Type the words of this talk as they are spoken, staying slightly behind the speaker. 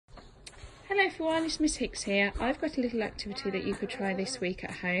Hello everyone, it's Miss Hicks here. I've got a little activity that you could try this week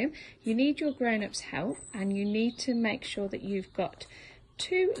at home. You need your grown-ups' help and you need to make sure that you've got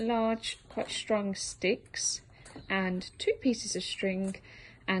 2 large, quite strong sticks and 2 pieces of string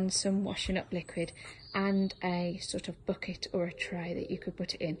and some washing up liquid and a sort of bucket or a tray that you could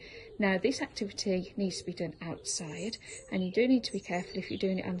put it in. Now this activity needs to be done outside and you do need to be careful if you're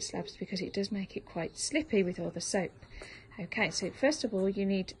doing it on slabs because it does make it quite slippy with all the soap. Okay, so first of all you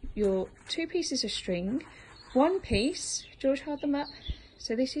need your 2 pieces of string, 1 piece, George hold them up,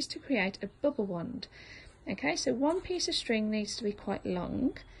 so this is to create a bubble wand. Okay, so 1 piece of string needs to be quite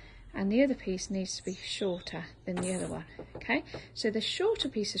long and the other piece needs to be shorter than the other one. Okay, so the shorter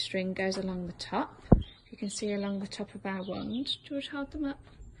piece of string goes along the top, you can see along the top of our wand, George hold them up,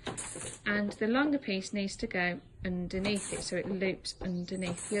 and the longer piece needs to go underneath it so it loops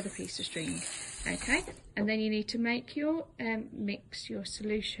underneath the other piece of string. Okay, and then you need to make your mix, your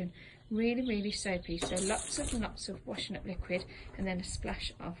solution really soapy, so lots of washing up liquid and then a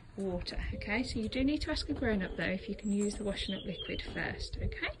splash of water. Okay, so you do need to ask a grown-up though if you can use the washing up liquid first.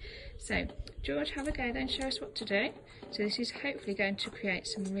 Okay, so George, have a go then, show us what to do. So this is hopefully going to create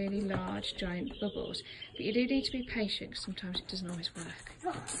some really large giant bubbles, but you do need to be patient because sometimes it doesn't always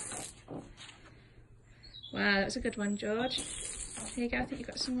work. Wow, that's a good one, George. Here you go, I think you've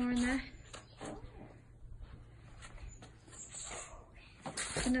got some more in there.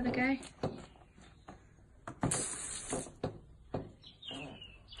 Another go.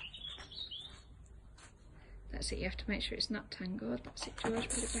 That's it, you have to make sure it's not tangled. That's it, George,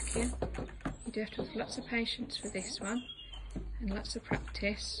 put it back in. You do have to have lots of patience for this one and lots of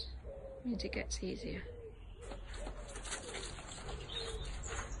practice means it gets easier.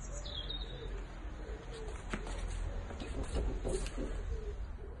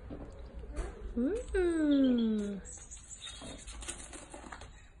 Ooh.